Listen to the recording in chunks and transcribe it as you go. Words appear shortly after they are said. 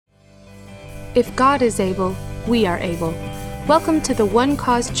If God is able, we are able. Welcome to the One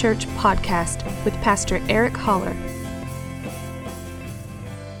Cause Church podcast with Pastor Eric Holler.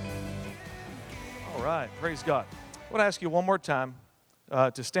 All right, praise God. I want to ask you one more time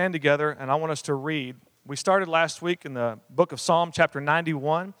to stand together, and I want us to read. We started last week in the book of Psalm, chapter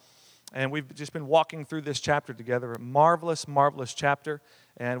 91, and we've just been walking through this chapter together. A marvelous, marvelous chapter,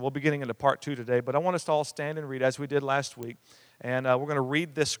 and we'll be getting into part 2 today. But I want us to all stand and read as we did last week, and we're going to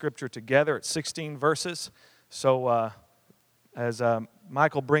read this scripture together. It's 16 verses. So as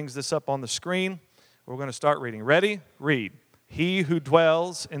Michael brings this up on the screen, we're going to start reading. Ready? Read. He who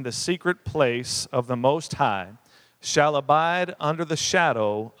dwells in the secret place of the Most High shall abide under the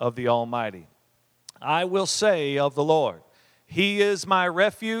shadow of the Almighty. I will say of the Lord, He is my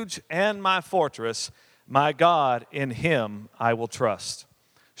refuge and my fortress, my God, in Him I will trust.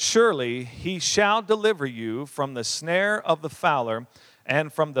 Surely He shall deliver you from the snare of the fowler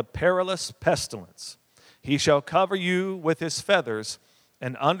and from the perilous pestilence. He shall cover you with His feathers,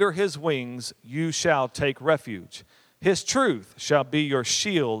 and under His wings you shall take refuge. His truth shall be your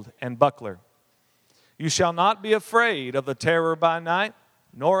shield and buckler. You shall not be afraid of the terror by night,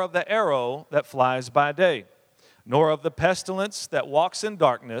 nor of the arrow that flies by day, nor of the pestilence that walks in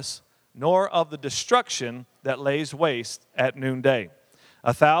darkness, nor of the destruction that lays waste at noonday.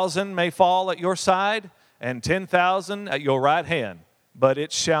 1,000 may fall at your side, and 10,000 at your right hand, but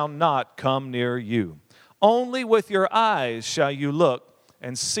it shall not come near you. Only with your eyes shall you look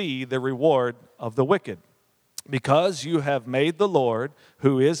and see the reward of the wicked. Because you have made the Lord,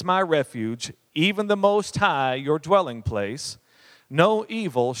 who is my refuge, even the Most High, your dwelling place, no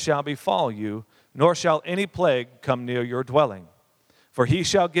evil shall befall you, nor shall any plague come near your dwelling. For He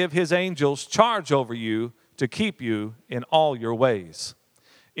shall give His angels charge over you to keep you in all your ways.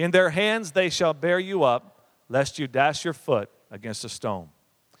 In their hands they shall bear you up, lest you dash your foot against a stone.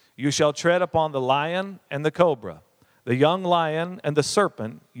 You shall tread upon the lion and the cobra, the young lion and the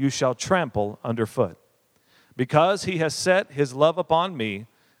serpent you shall trample underfoot. Because He has set His love upon me,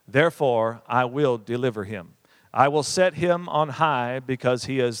 therefore I will deliver him. I will set him on high because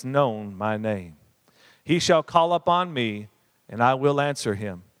he has known my name. He shall call upon me, and I will answer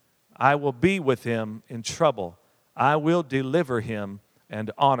him. I will be with him in trouble. I will deliver him and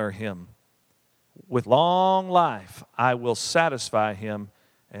honor him. With long life I will satisfy him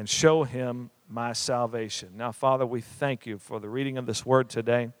and show him my salvation. Now, Father, we thank you for the reading of this word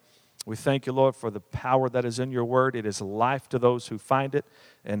today. We thank you, Lord, for the power that is in your word. It is life to those who find it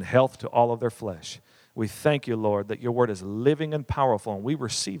and health to all of their flesh. We thank you, Lord, that your word is living and powerful, and we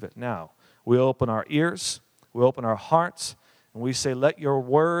receive it now. We open our ears, we open our hearts, and we say, let your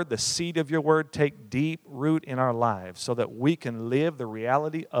word, the seed of your word, take deep root in our lives so that we can live the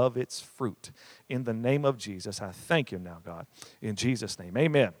reality of its fruit. In the name of Jesus, I thank you now, God. In Jesus' name,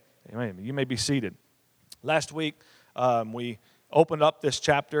 amen. Amen. You may be seated. Last week, we opened up this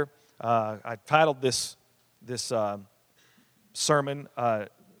chapter. I titled this sermon,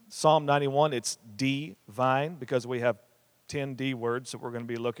 Psalm 91, it's divine, because we have 10 D words that we're going to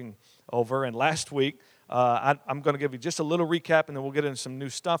be looking over. And last week, I'm going to give you just a little recap, and then we'll get into some new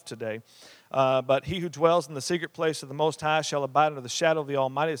stuff today. But he who dwells in the secret place of the Most High shall abide under the shadow of the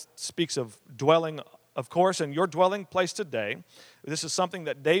Almighty. It speaks of dwelling, of course, and your dwelling place today. This is something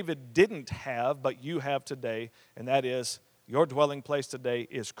that David didn't have, but you have today, and that is your dwelling place today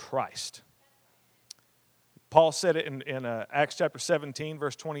is Christ. Paul said it in Acts chapter 17,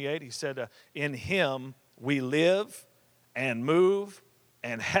 verse 28. He said, in Him we live and move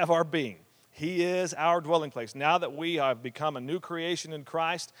and have our being. He is our dwelling place. Now that we have become a new creation in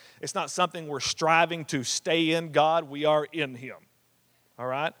Christ, it's not something we're striving to stay in God. We are in Him. All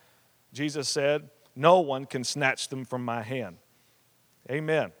right? Jesus said, no one can snatch them from my hand.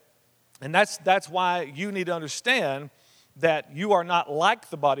 Amen. And that's why you need to understand that you are not like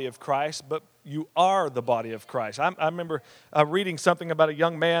the body of Christ, but you are the body of Christ. I remember reading something about a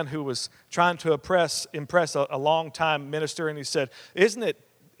young man who was trying to impress a long-time minister, and he said, isn't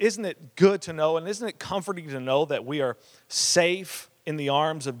it good to know, and isn't it comforting to know that we are safe in the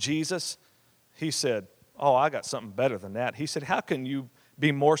arms of Jesus? He said, oh, I got something better than that. He said, how can you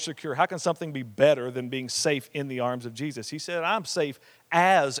be more secure? How can something be better than being safe in the arms of Jesus? He said, I'm safe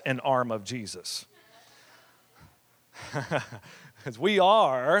as an arm of Jesus. Because we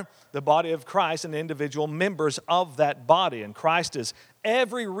are the body of Christ and individual members of that body. And Christ is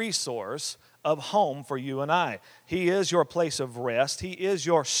every resource of home for you and I. He is your place of rest. He is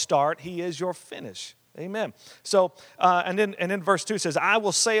your start. He is your finish. Amen. So, and then verse 2 says, I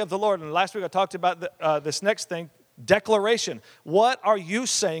will say of the Lord. And last week I talked about this next thing, Declaration. What are you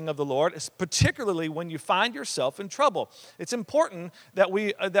saying of the Lord, particularly when you find yourself in trouble? It's important that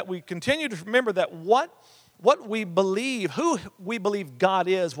we continue to remember that what we believe, who we believe God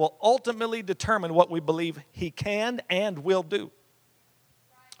is, will ultimately determine what we believe He can and will do.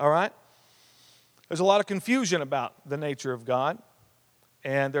 All right? There's a lot of confusion about the nature of God,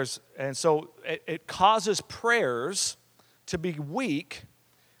 and so it causes prayers to be weak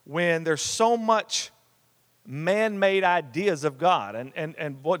when there's so much man-made ideas of God.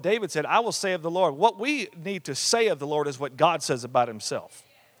 And what David said, I will say of the Lord. What we need to say of the Lord is what God says about Himself.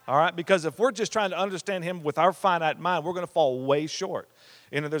 All right? Because if we're just trying to understand Him with our finite mind, we're going to fall way short.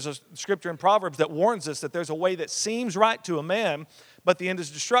 You know, there's a scripture in Proverbs that warns us that there's a way that seems right to a man, but the end is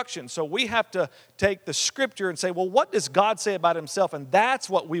destruction. So we have to take the scripture and say, well, what does God say about Himself? And that's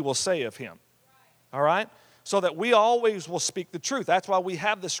what we will say of Him. All right? So that we always will speak the truth. That's why we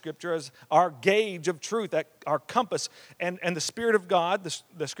have the scripture as our gauge of truth, our compass. And the Spirit of God,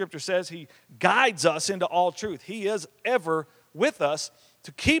 the scripture says, He guides us into all truth. He is ever with us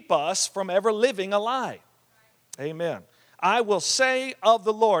to keep us from ever living a lie. Amen. I will say of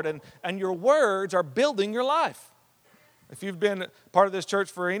the Lord, and your words are building your life. If you've been part of this church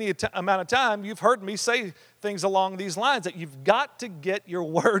for any amount of time, you've heard me say things along these lines, that you've got to get your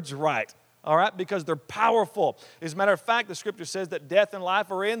words right. All right, because they're powerful. As a matter of fact, the scripture says that death and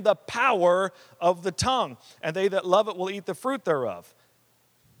life are in the power of the tongue, and they that love it will eat the fruit thereof.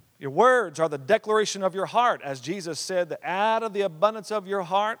 Your words are the declaration of your heart. As Jesus said, that out of the abundance of your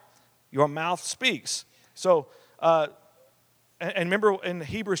heart, your mouth speaks. So, and remember in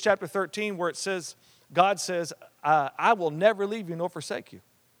Hebrews chapter 13 where it says, God says, I will never leave you nor forsake you.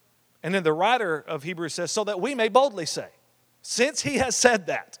 And then the writer of Hebrews says, so that we may boldly say, since He has said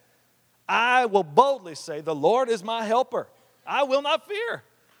that, I will boldly say, the Lord is my helper. I will not fear.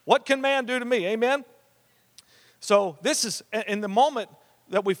 What can man do to me? Amen? So this is, in the moment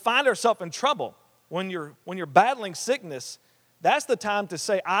that we find ourselves in trouble, when you're battling sickness, that's the time to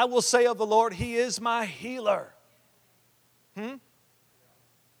say, I will say of the Lord, He is my healer.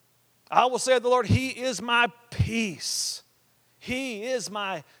 I will say of the Lord, He is my peace. He is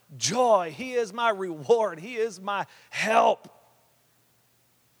my joy. He is my reward. He is my help.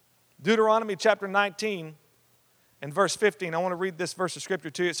 Deuteronomy chapter 19 and verse 15. I want to read this verse of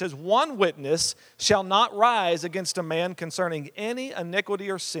scripture to you. It says, one witness shall not rise against a man concerning any iniquity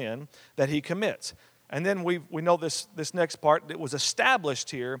or sin that he commits. And then we know this next part. It was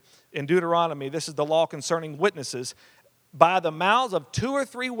established here in Deuteronomy. This is the law concerning witnesses. By the mouths of 2 or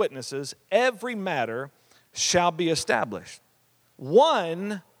 3 witnesses, every matter shall be established.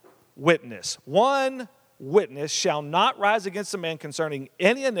 One witness shall not rise against a man concerning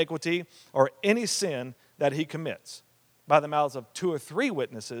any iniquity or any sin that he commits. By the mouths of 2 or 3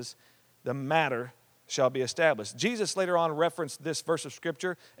 witnesses, the matter shall be established. Jesus later on referenced this verse of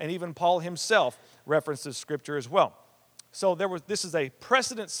Scripture, and even Paul himself referenced this Scripture as well. So this is a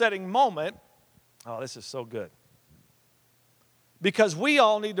precedent-setting moment. Oh, this is so good. Because we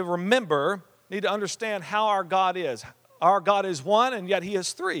all need to understand how our God is. Our God is one, and yet He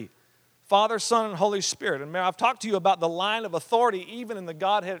is 3. Father, Son, and Holy Spirit. And I've talked to you about the line of authority even in the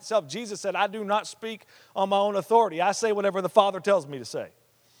Godhead itself. Jesus said, I do not speak on my own authority. I say whatever the Father tells me to say.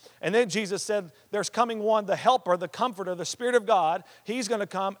 And then Jesus said, there's coming one, the helper, the comforter, the Spirit of God. He's going to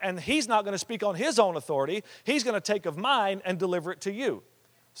come, and He's not going to speak on His own authority. He's going to take of mine and deliver it to you.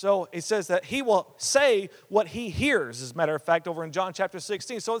 So it says that He will say what He hears, as a matter of fact, over in John chapter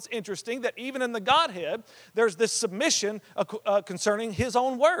 16. So it's interesting that even in the Godhead, there's this submission concerning His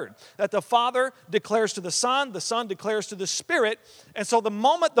own word, that the Father declares to the Son declares to the Spirit. And so the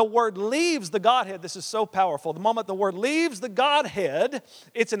moment the word leaves the Godhead, this is so powerful, the moment the word leaves the Godhead,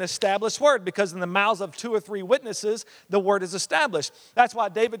 it's an established word, because in the mouths of 2 or 3 witnesses, the word is established. That's why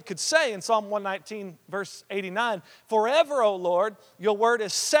David could say in Psalm 119, verse 89, forever, O Lord, your word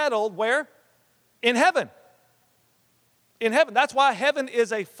is settled where? In heaven. In heaven. That's why heaven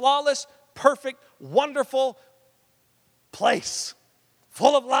is a flawless, perfect, wonderful place,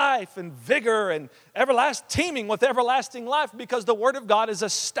 full of life and vigor and teeming with everlasting life, because the Word of God is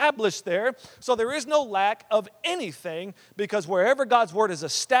established there. So there is no lack of anything, because wherever God's Word is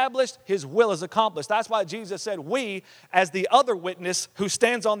established, His will is accomplished. That's why Jesus said we, as the other witness who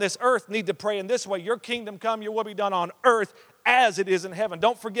stands on this earth, need to pray in this way: your kingdom come, your will be done on earth as it is in heaven.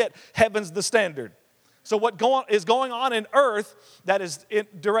 Don't forget, heaven's the standard. So what is going on in earth that is in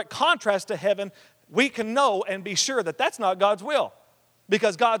direct contrast to heaven, we can know and be sure that that's not God's will,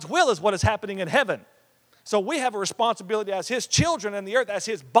 because God's will is what is happening in heaven. So we have a responsibility as His children in the earth, as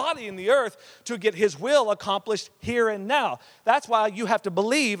His body in the earth, to get His will accomplished here and now. That's why you have to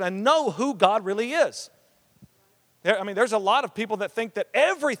believe and know who God really is. There's a lot of people that think that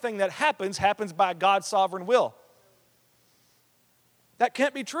everything that happens by God's sovereign will. That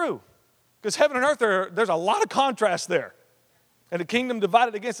can't be true. Because heaven and earth, there's a lot of contrast there. And a kingdom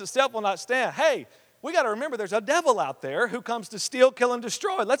divided against itself will not stand. Hey, we got to remember there's a devil out there who comes to steal, kill, and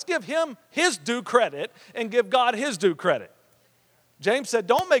destroy. Let's give him his due credit and give God his due credit. James said,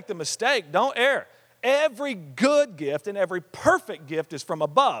 don't make the mistake. Don't err. Every good gift and every perfect gift is from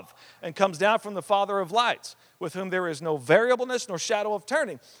above and comes down from the Father of lights, with whom there is no variableness nor shadow of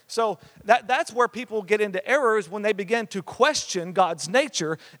turning. So that's where people get into errors, when they begin to question God's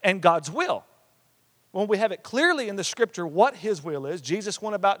nature and God's will. When we have it clearly in the Scripture what his will is, Jesus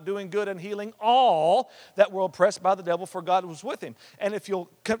went about doing good and healing all that were oppressed by the devil, for God was with him. And if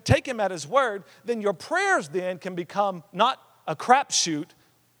you'll take him at his word, then your prayers then can become not a crapshoot,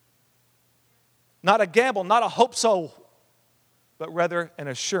 not a gamble, not a hope so, but rather an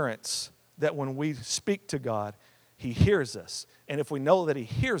assurance that when we speak to God, he hears us. And if we know that he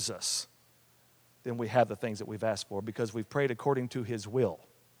hears us, then we have the things that we've asked for, because we've prayed according to his will.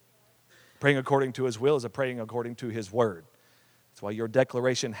 Praying according to his will is a praying according to his word. That's why your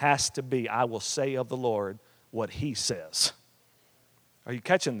declaration has to be, I will say of the Lord what he says. Are you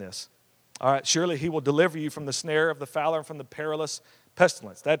catching this? All right, surely he will deliver you from the snare of the fowler and from the perilous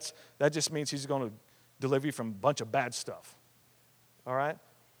pestilence. That just means he's going to deliver you from a bunch of bad stuff. All right?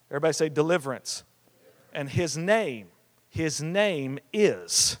 Everybody say deliverance. And his name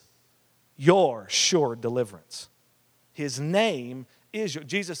is your sure deliverance. His name is your,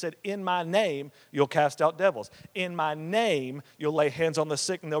 Jesus said, in my name you'll cast out devils. In my name you'll lay hands on the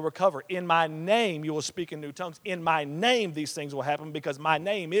sick and they'll recover. In my name you will speak in new tongues. In my name these things will happen, because my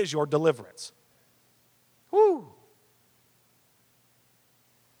name is your deliverance. Woo!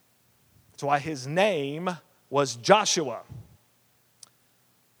 That's why his name was Joshua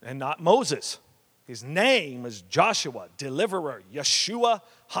and not Moses. His name is Joshua, deliverer, Yeshua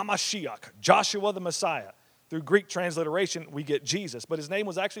HaMashiach, Joshua the Messiah. Through Greek transliteration, we get Jesus. But his name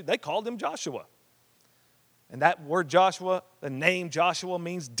was actually, they called him Joshua. And that word Joshua, the name Joshua,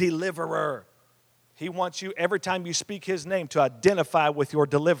 means deliverer. He wants you, every time you speak his name, to identify with your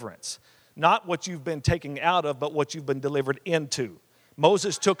deliverance. Not what you've been taken out of, but what you've been delivered into.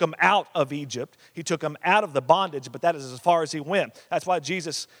 Moses took him out of Egypt. He took him out of the bondage, but that is as far as he went. That's why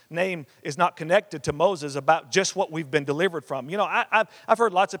Jesus' name is not connected to Moses about just what we've been delivered from. You know, I've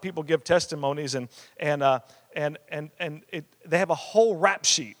heard lots of people give testimonies, and they have a whole rap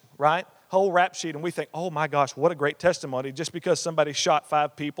sheet, right? Whole rap sheet, and we think, oh my gosh, what a great testimony, just because somebody shot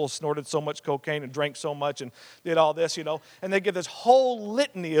 5 people, snorted so much cocaine and drank so much and did all this, you know, and they give this whole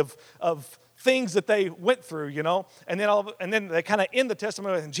litany of things that they went through, you know, and then they kind of end the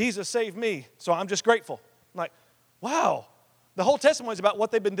testimony with, Jesus saved me, so I'm just grateful. I'm like, wow, the whole testimony is about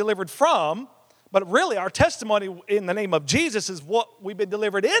what they've been delivered from, but really our testimony in the name of Jesus is what we've been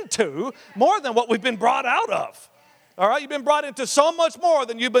delivered into more than what we've been brought out of. All right, you've been brought into so much more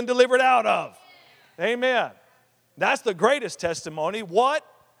than you've been delivered out of. Amen. That's the greatest testimony. What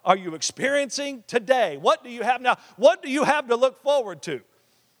are you experiencing today? What do you have now? What do you have to look forward to?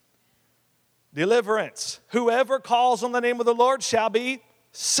 Deliverance. Whoever calls on the name of the Lord shall be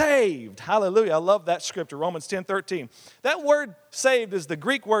saved. Hallelujah. I love that scripture, Romans 10:13. That word saved is the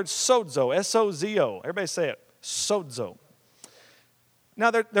Greek word sozo, S-O-Z-O. Everybody say it, sozo. Now,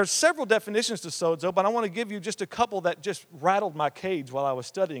 there's several definitions to sozo, but I want to give you just a couple that just rattled my cage while I was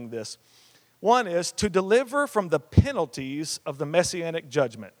studying this. One is to deliver from the penalties of the messianic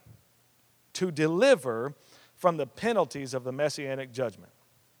judgment. To deliver from the penalties of the messianic judgment.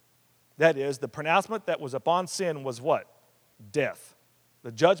 That is, the pronouncement that was upon sin was what? Death.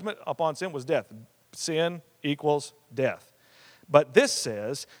 The judgment upon sin was death. Sin equals death. But this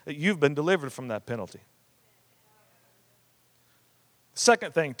says that you've been delivered from that penalty.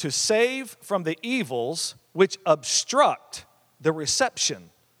 Second thing, to save from the evils which obstruct the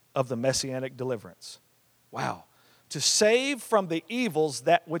reception of the messianic deliverance. Wow. To save from the evils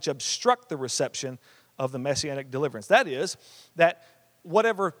that which obstruct the reception of the messianic deliverance. That is, that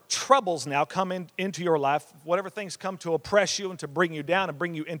whatever troubles now come into your life, whatever things come to oppress you and to bring you down and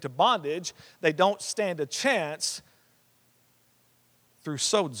bring you into bondage, they don't stand a chance through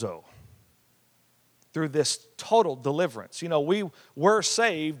sozo, through this total deliverance. You know, we were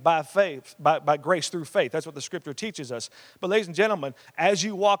saved by faith, by grace through faith. That's what the scripture teaches us. But ladies and gentlemen, as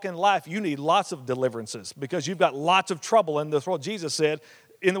you walk in life, you need lots of deliverances because you've got lots of trouble in this world. Jesus said,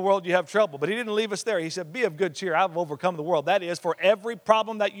 in the world you have trouble. But he didn't leave us there. He said, be of good cheer. I've overcome the world. That is, for every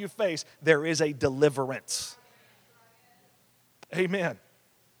problem that you face, there is a deliverance. Amen.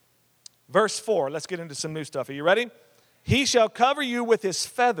 Verse 4. Let's get into some new stuff. Are you ready? He shall cover you with his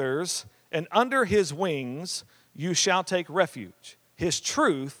feathers, and under his wings you shall take refuge. His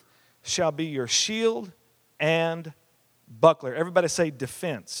truth shall be your shield and buckler. Everybody say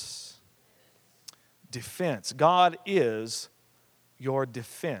defense. Defense. God is your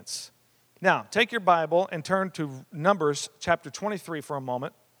defense. Now, take your Bible and turn to Numbers chapter 23 for a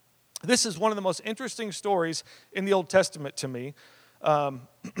moment. This is one of the most interesting stories in the Old Testament to me.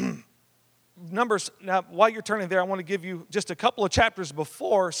 Numbers, now while you're turning there, I want to give you just a couple of chapters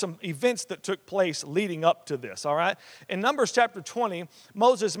before some events that took place leading up to this, all right? In Numbers chapter 20,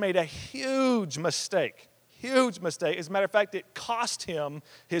 Moses made a huge mistake. Huge mistake. As a matter of fact, it cost him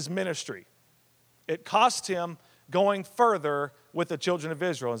his ministry. It cost him going further with the children of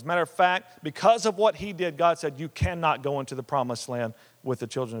Israel. As a matter of fact, because of what he did, God said, you cannot go into the promised land with the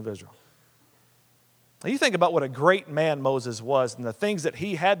children of Israel. Now you think about what a great man Moses was and the things that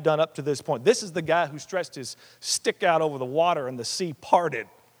he had done up to this point. This is the guy who stretched his stick out over the water and the sea parted.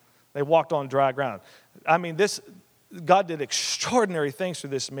 They walked on dry ground. I mean, God did extraordinary things for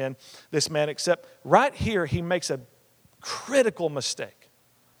this man, except right here he makes a critical mistake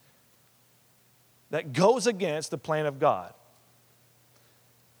that goes against the plan of God.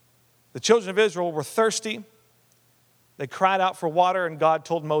 The children of Israel were thirsty. They cried out for water, and God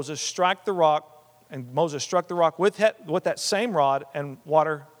told Moses, strike the rock. And Moses struck the rock with that same rod, and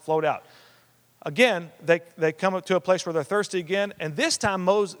water flowed out. Again, they come up to a place where they're thirsty again, and this time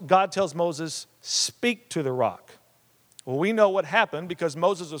God tells Moses, speak to the rock. Well, we know what happened because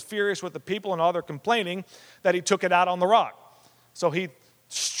Moses was furious with the people and all their complaining that he took it out on the rock. So he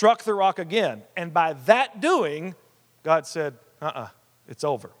struck the rock again, and by that doing, God said, it's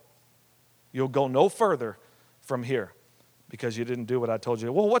over. You'll go no further from here, because you didn't do what I told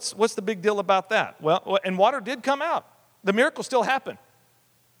you. Well, what's the big deal about that? Well, and water did come out. The miracle still happened.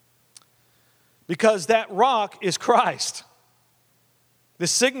 Because that rock is Christ.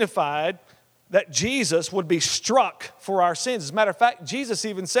 This signified that Jesus would be struck for our sins. As a matter of fact, Jesus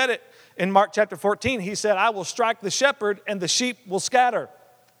even said it in Mark chapter 14. He said, I will strike the shepherd and the sheep will scatter.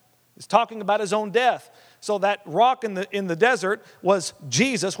 He's talking about his own death. So that rock in the desert was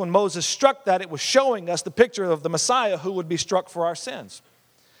Jesus. When Moses struck that, it was showing us the picture of the Messiah who would be struck for our sins.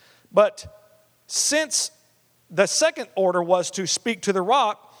 But since the second order was to speak to the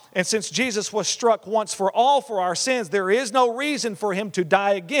rock, and since Jesus was struck once for all for our sins, there is no reason for him to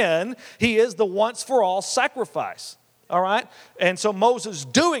die again. He is the once for all sacrifice. All right? And so Moses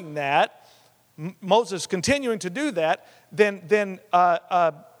doing that, Moses continuing to do that, then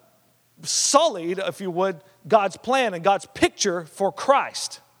sullied, if you would, God's plan and God's picture for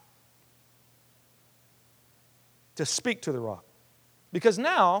Christ to speak to the rock. Because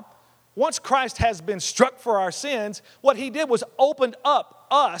now, once Christ has been struck for our sins, what he did was opened up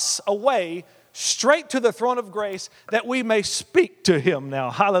us a way straight to the throne of grace that we may speak to him now.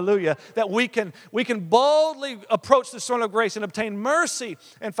 Hallelujah. That we can boldly approach the throne of grace and obtain mercy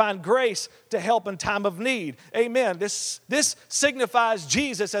and find grace to help in time of need. Amen. This signifies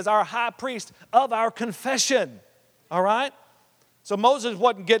Jesus as our high priest of our confession. All right? So Moses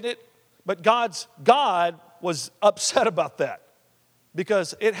wasn't getting it, but God was upset about that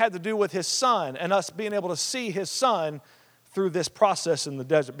because it had to do with his son and us being able to see his son through this process in the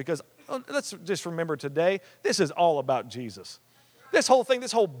desert. Because let's just remember today, this is all about Jesus. This whole thing,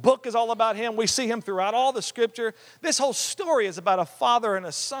 this whole book is all about him. We see him throughout all the scripture. This whole story is about a father and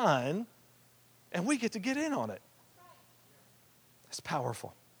a son, and we get to get in on it. That's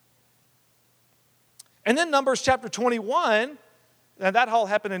powerful. And then Numbers chapter 21, and that all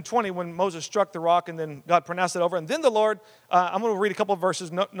happened in 20 when Moses struck the rock and then God pronounced it over. And then the Lord, I'm going to read a couple of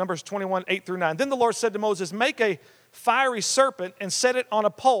verses, Numbers 21, 8 through 9. Then the Lord said to Moses, make a fiery serpent and set it on a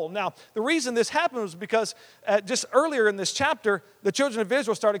pole. Now, the reason this happened was because just earlier in this chapter, the children of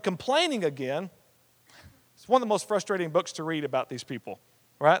Israel started complaining again. It's one of the most frustrating books to read about these people,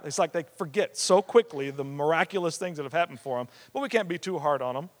 right? It's like they forget so quickly the miraculous things that have happened for them, but we can't be too hard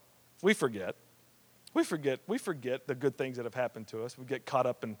on them. We forget. We forget the good things that have happened to us. We get caught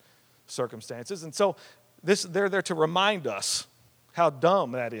up in circumstances. And so they're there to remind us how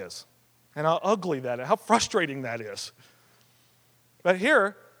dumb that is and how ugly that is, how frustrating that is. But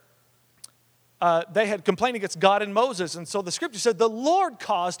here, they had complained against God and Moses. And so the scripture said the Lord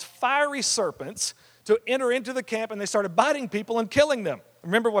caused fiery serpents to enter into the camp, and they started biting people and killing them.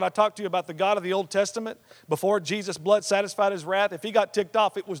 Remember what I talked to you about the God of the Old Testament? Before Jesus' blood satisfied his wrath, if he got ticked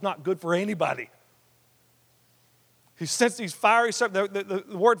off, it was not good for anybody. He sent these fiery serpents.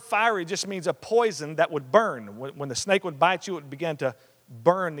 The word fiery just means a poison that would burn. When the snake would bite you, it began to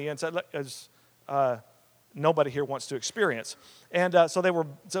burn the inside. As nobody here wants to experience. And so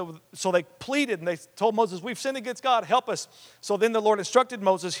they pleaded and they told Moses, we've sinned against God, help us. So then the Lord instructed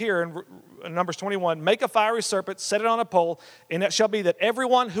Moses here in Numbers 21, make a fiery serpent, set it on a pole, and it shall be that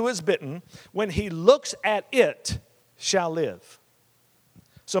everyone who is bitten, when he looks at it, shall live.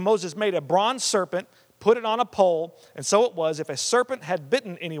 So Moses made a bronze serpent, put it on a pole, and so it was, if a serpent had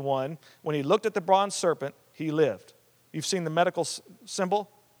bitten anyone, when he looked at the bronze serpent, he lived. You've seen the medical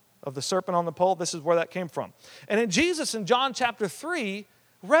symbol of the serpent on the pole? This is where that came from. And in Jesus in John chapter 3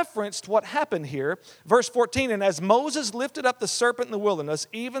 referenced what happened here. Verse 14, and as Moses lifted up the serpent in the wilderness,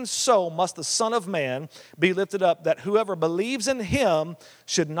 even so must the Son of Man be lifted up, that whoever believes in him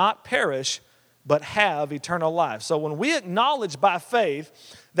should not perish, but have eternal life. So when we acknowledge by faith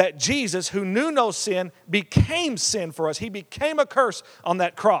that Jesus, who knew no sin, became sin for us, he became a curse on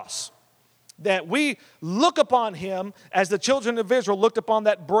that cross, that we look upon him as the children of Israel looked upon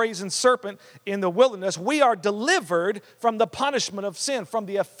that brazen serpent in the wilderness. We are delivered from the punishment of sin, from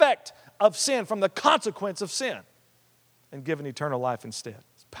the effect of sin, from the consequence of sin, and given eternal life instead.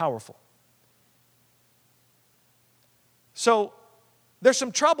 It's powerful. So there's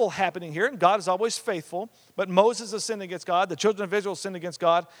some trouble happening here, and God is always faithful, but Moses has sinned against God, the children of Israel sinned against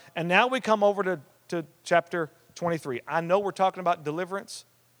God, and now we come over to chapter 23. I know we're talking about deliverance.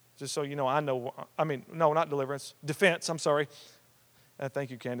 Just so you know, not deliverance, defense, I'm sorry. Thank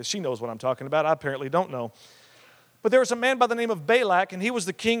you, Candace. She knows what I'm talking about. I apparently don't know. But there was a man by the name of Balak, and he was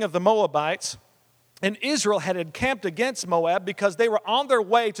the king of the Moabites. And Israel had encamped against Moab because they were on their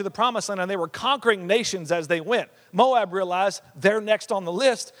way to the promised land, and they were conquering nations as they went. Moab realized they're next on the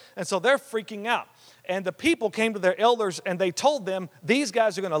list, and so they're freaking out. And the people came to their elders, and they told them, these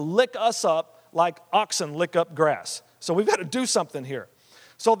guys are going to lick us up like oxen lick up grass. So we've got to do something here.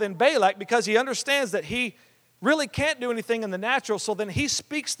 So then Balak, because he understands that he really can't do anything in the natural, so then he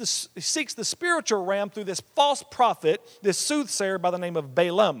seeks the spiritual realm through this false prophet, this soothsayer by the name of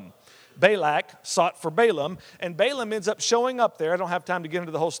Balaam. Balak sought for Balaam, and Balaam ends up showing up there. I don't have time to get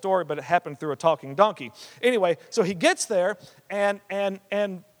into the whole story, but it happened through a talking donkey. Anyway, so he gets there, and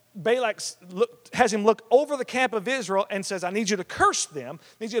Balak has him look over the camp of Israel and says, I need you to curse them.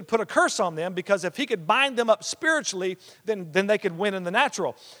 I need you to put a curse on them, because if he could bind them up spiritually, then they could win in the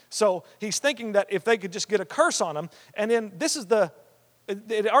natural. So he's thinking that if they could just get a curse on them. And then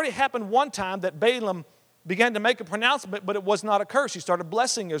it already happened one time that Balaam began to make a pronouncement, but it was not a curse. He started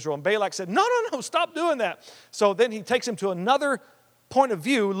blessing Israel. And Balak said, no, stop doing that. So then he takes him to another point of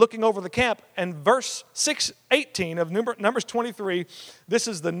view, looking over the camp, and verse 18 of Numbers 23, this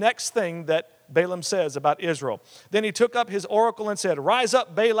is the next thing that Balaam says about Israel. Then he took up his oracle and said, rise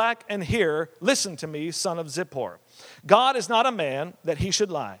up, Balak, and hear, listen to me, son of Zippor. God is not a man that he should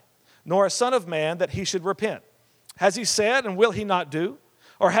lie, nor a son of man that he should repent. Has he said, and will he not do?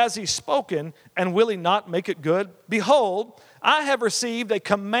 Or has he spoken, and will he not make it good? Behold, I have received a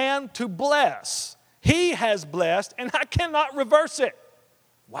command to bless. He has blessed, and I cannot reverse it.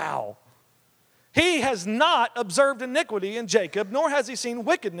 Wow. He has not observed iniquity in Jacob, nor has he seen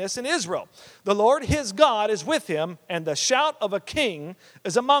wickedness in Israel. The Lord his God is with him, and the shout of a king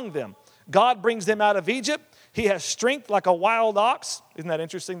is among them. God brings them out of Egypt. He has strength like a wild ox. Isn't that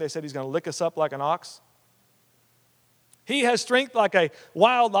interesting? They said he's going to lick us up like an ox. He has strength like a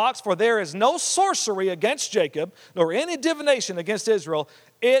wild ox, for there is no sorcery against Jacob, nor any divination against Israel.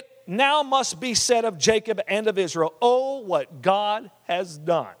 It now must be said of Jacob and of Israel, oh, what God has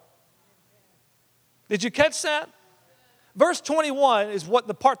done. Did you catch that? Verse 21 is what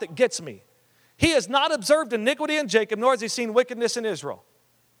the part that gets me. He has not observed iniquity in Jacob, nor has he seen wickedness in Israel.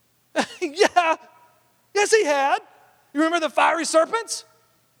 Yeah, yes he had. You remember the fiery serpents?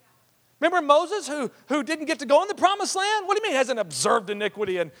 Remember Moses who didn't get to go in the promised land? What do you mean he hasn't observed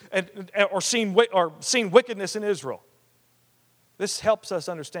iniquity or seen wickedness in Israel? This helps us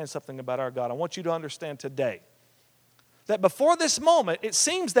understand something about our God. I want you to understand today that before this moment, it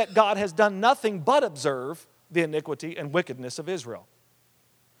seems that God has done nothing but observe the iniquity and wickedness of Israel.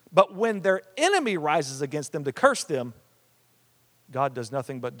 But when their enemy rises against them to curse them, God does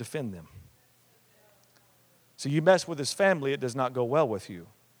nothing but defend them. So you mess with his family, it does not go well with you.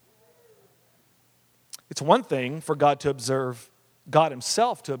 It's one thing for God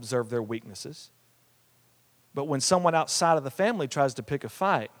himself to observe their weaknesses. But when someone outside of the family tries to pick a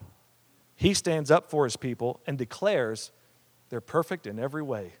fight, he stands up for his people and declares they're perfect in every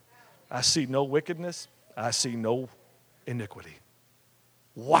way. I see no wickedness. I see no iniquity.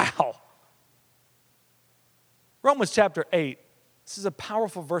 Wow. Romans chapter 8, this is a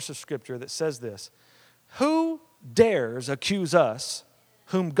powerful verse of Scripture that says this. Who dares accuse us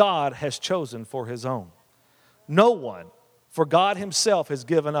whom God has chosen for his own? No one, for God himself has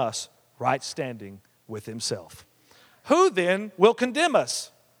given us right standing with himself. Who then will condemn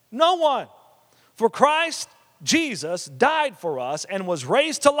us? No one. For Christ Jesus died for us and was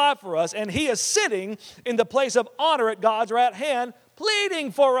raised to life for us, and he is sitting in the place of honor at God's right hand,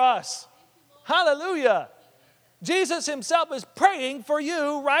 pleading for us. Hallelujah. Jesus himself is praying for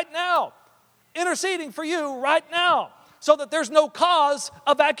you right now, interceding for you right now, so that there's no cause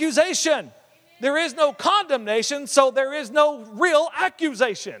of accusation. There is no condemnation, so there is no real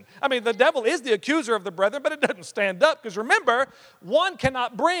accusation. I mean, the devil is the accuser of the brethren, but it doesn't stand up, because remember,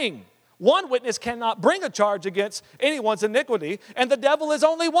 one witness cannot bring a charge against anyone's iniquity, and the devil is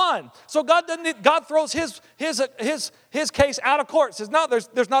only one. So God throws his case out of court. Says, no,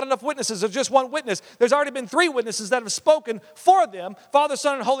 there's not enough witnesses. There's just one witness. There's already been 3 witnesses that have spoken for them, Father,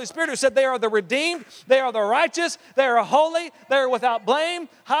 Son, and Holy Spirit, who said they are the redeemed, they are the righteous, they are holy, they are without blame.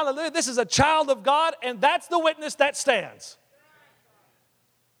 Hallelujah. This is a child of God, and that's the witness that stands.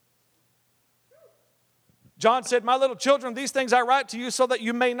 John said, my little children, these things I write to you so that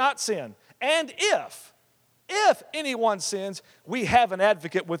you may not sin. And if anyone sins, we have an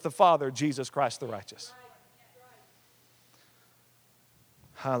advocate with the Father, Jesus Christ the righteous.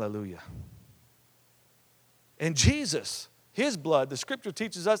 Hallelujah. And Jesus, his blood, the scripture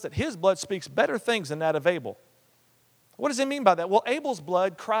teaches us that his blood speaks better things than that of Abel. What does it mean by that? Well, Abel's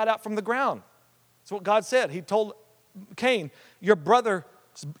blood cried out from the ground. That's what God said. He told Cain, your brother's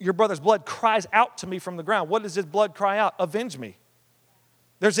blood cries out to me from the ground. What does his blood cry out? Avenge me.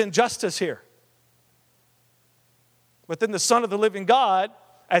 There's injustice here. But then the Son of the living God,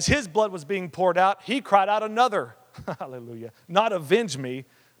 as his blood was being poured out, he cried out another, hallelujah, not avenge me,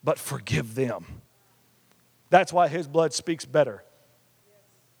 but forgive them. That's why his blood speaks better.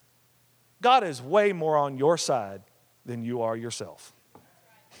 God is way more on your side than you are yourself.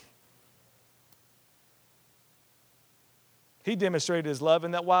 He demonstrated his love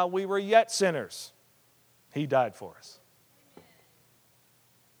in that while we were yet sinners, he died for us.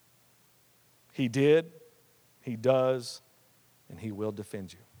 He did, he does, and he will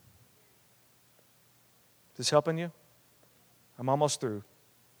defend you. Is this helping you? I'm almost through.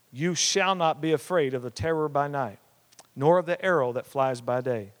 You shall not be afraid of the terror by night, nor of the arrow that flies by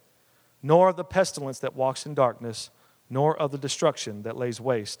day, nor of the pestilence that walks in darkness, nor of the destruction that lays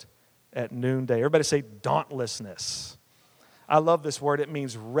waste at noonday. Everybody say dauntlessness. I love this word. It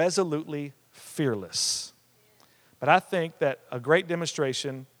means resolutely fearless. But I think that a great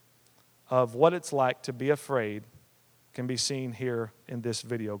demonstration of what it's like to be afraid can be seen here in this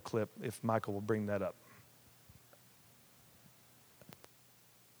video clip, if Michael will bring that up.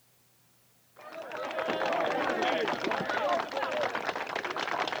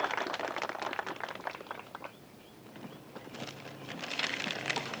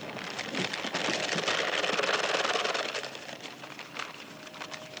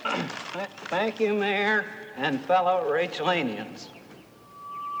 Thank you, Mayor and fellow Rachelanians.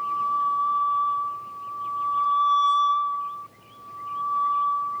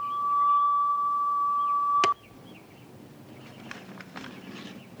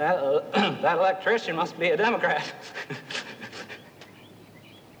 That electrician must be a Democrat.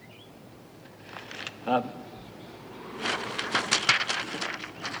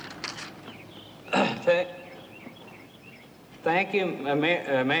 Thank you,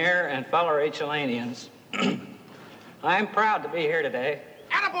 Mayor and fellow Rachelanians. I'm proud to be here today.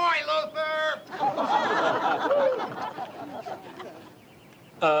 Attaboy, Luther!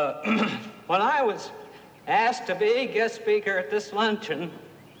 When I was asked to be guest speaker at this luncheon,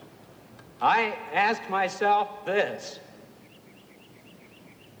 I asked myself this: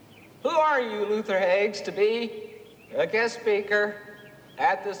 who are you, Luther Haggs, to be a guest speaker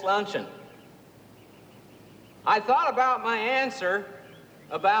at this luncheon? I thought about my answer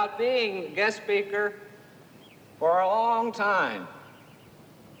about being a guest speaker for a long time.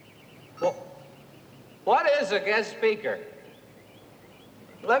 Well, what is a guest speaker?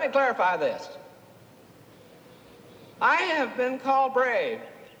 Let me clarify this. I have been called brave.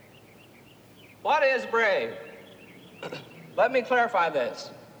 What is brave? Let me clarify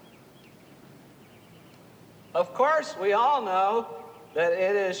this. Of course, we all know that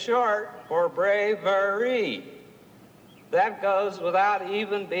it is short for bravery. That goes without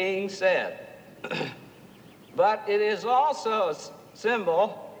even being said. But it is also a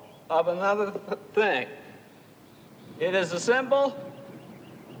symbol of another thing. It is a symbol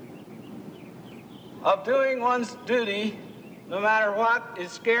of doing one's duty no matter what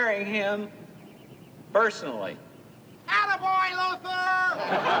is scaring him personally. Attaboy,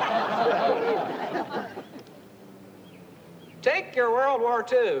 Luther! Take your World War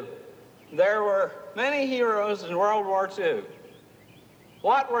II. There were many heroes in World War II.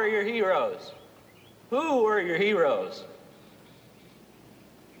 What were your heroes? Who were your heroes?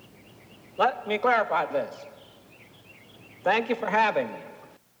 Let me clarify this. Thank you for having me.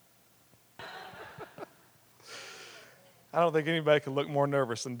 I don't think anybody could look more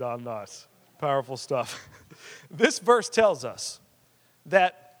nervous than Don Knotts. Powerful stuff. This verse tells us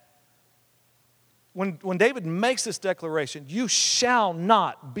that when David makes this declaration, you shall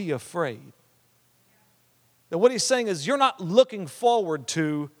not be afraid. That what he's saying is you're not looking forward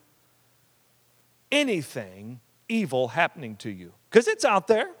to anything evil happening to you. Because it's out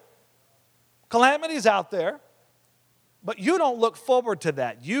there. Calamity's out there. But you don't look forward to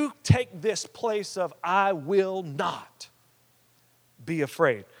that. You take this place of, I will not be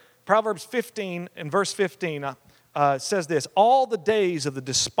afraid. Proverbs 15 and verse 15 says this, all the days of the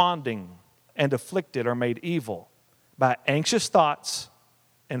desponding and afflicted are made evil by anxious thoughts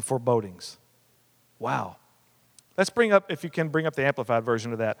and forebodings. Wow. Let's bring up, if you can bring up the amplified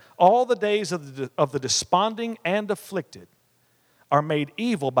version of that. All the days of the desponding and afflicted are made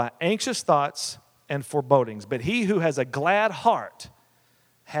evil by anxious thoughts and forebodings. But he who has a glad heart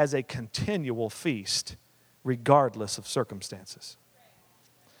has a continual feast regardless of circumstances.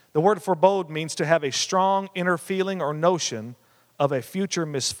 The word forebode means to have a strong inner feeling or notion of a future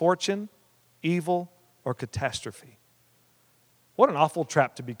misfortune, evil, or catastrophe. What an awful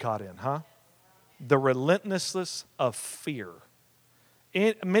trap to be caught in, huh? The relentlessness of fear.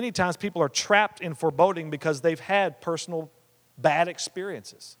 Many times people are trapped in foreboding because they've had personal bad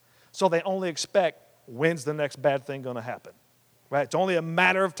experiences. So they only expect, when's the next bad thing going to happen? Right? It's only a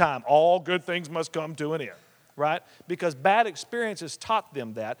matter of time. All good things must come to an end. Right? Because bad experiences taught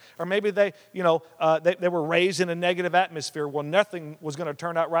them that. Or maybe they were raised in a negative atmosphere. Well, nothing was going to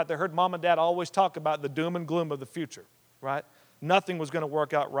turn out right. They heard mom and dad always talk about the doom and gloom of the future. Right? Nothing was going to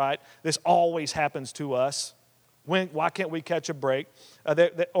work out right. This always happens to us. Why can't we catch a break?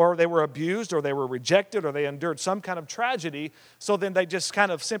 Or they were abused, or they were rejected, or they endured some kind of tragedy. So then they just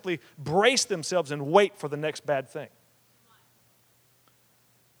kind of simply brace themselves and wait for the next bad thing.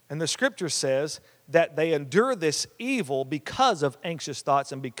 And the scripture says that they endure this evil because of anxious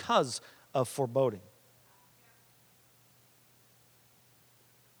thoughts and because of foreboding.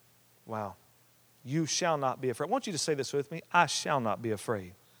 Wow. You shall not be afraid. I want you to say this with me. I shall not be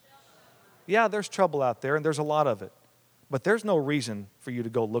afraid. Yeah, there's trouble out there, and there's a lot of it. But there's no reason for you to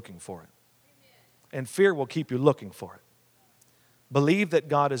go looking for it. And fear will keep you looking for it. Believe that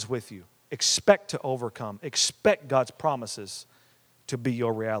God is with you. Expect to overcome. Expect God's promises to be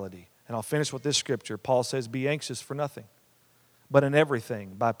your reality. And I'll finish with this scripture. Paul says, be anxious for nothing, but in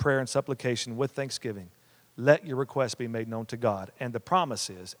everything, by prayer and supplication with thanksgiving, let your requests be made known to God. And the promise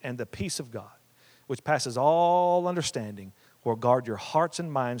is, and the peace of God, which passes all understanding, will guard your hearts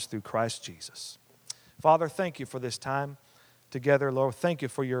and minds through Christ Jesus. Father, thank you for this time together, Lord. Thank you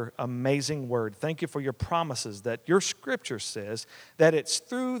for your amazing word. Thank you for your promises that your scripture says that it's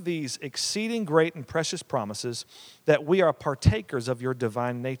through these exceeding great and precious promises that we are partakers of your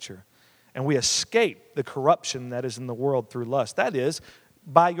divine nature. And we escape the corruption that is in the world through lust. That is,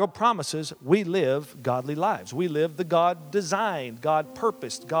 by your promises, we live godly lives. We live the God-designed,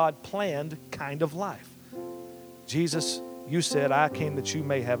 God-purposed, God-planned kind of life. Jesus, you said, I came that you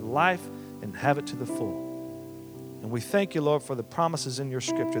may have life and have it to the full. And we thank you, Lord, for the promises in your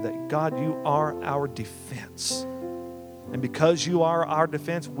scripture that, God, you are our defense. And because you are our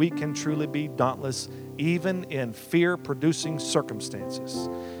defense, we can truly be dauntless, even in fear-producing circumstances.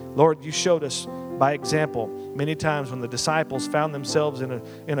 Lord, you showed us by example many times when the disciples found themselves in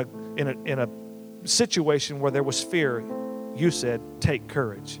a situation where there was fear. You said, take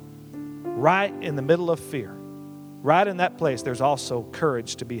courage. Right in the middle of fear, right in that place, there's also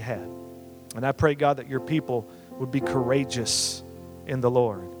courage to be had. And I pray, God, that your people would be courageous in the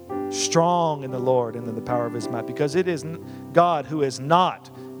Lord, strong in the Lord and in the power of his might, because it is God who has not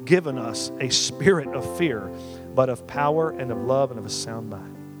given us a spirit of fear, but of power and of love and of a sound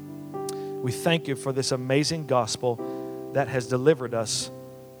mind. We thank you for this amazing gospel that has delivered us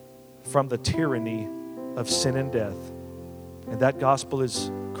from the tyranny of sin and death. And that gospel is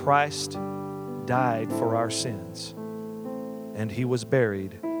Christ died for our sins, and he was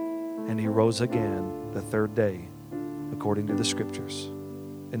buried, and he rose again the third day, according to the scriptures.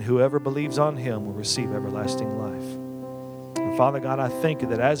 And whoever believes on him will receive everlasting life. And Father God, I thank you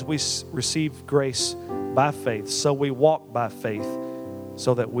that as we receive grace by faith, so we walk by faith,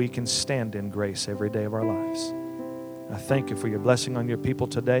 so that we can stand in grace every day of our lives. I thank you for your blessing on your people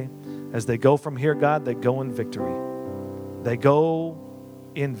today. As they go from here, God, they go in victory. They go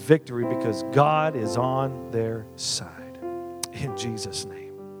in victory because God is on their side. In Jesus'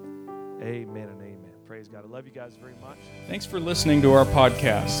 name, amen and amen. Praise Praise God. I love you guys very much. Thanks for listening to our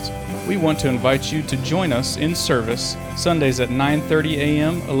podcast. We want to invite you to join us in service Sundays at 9:30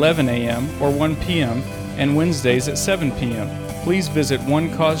 a.m., 11 a.m., or 1 p.m., and Wednesdays at 7 p.m. Please visit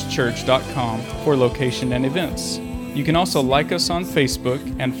onecausechurch.com for location and events. You can also like us on Facebook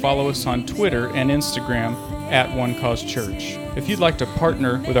and follow us on Twitter and Instagram at One Cause Church. If you'd like to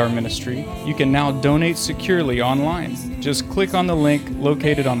partner with our ministry, you can now donate securely online. Just click on the link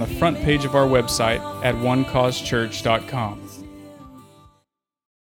located on the front page of our website at onecausechurch.com.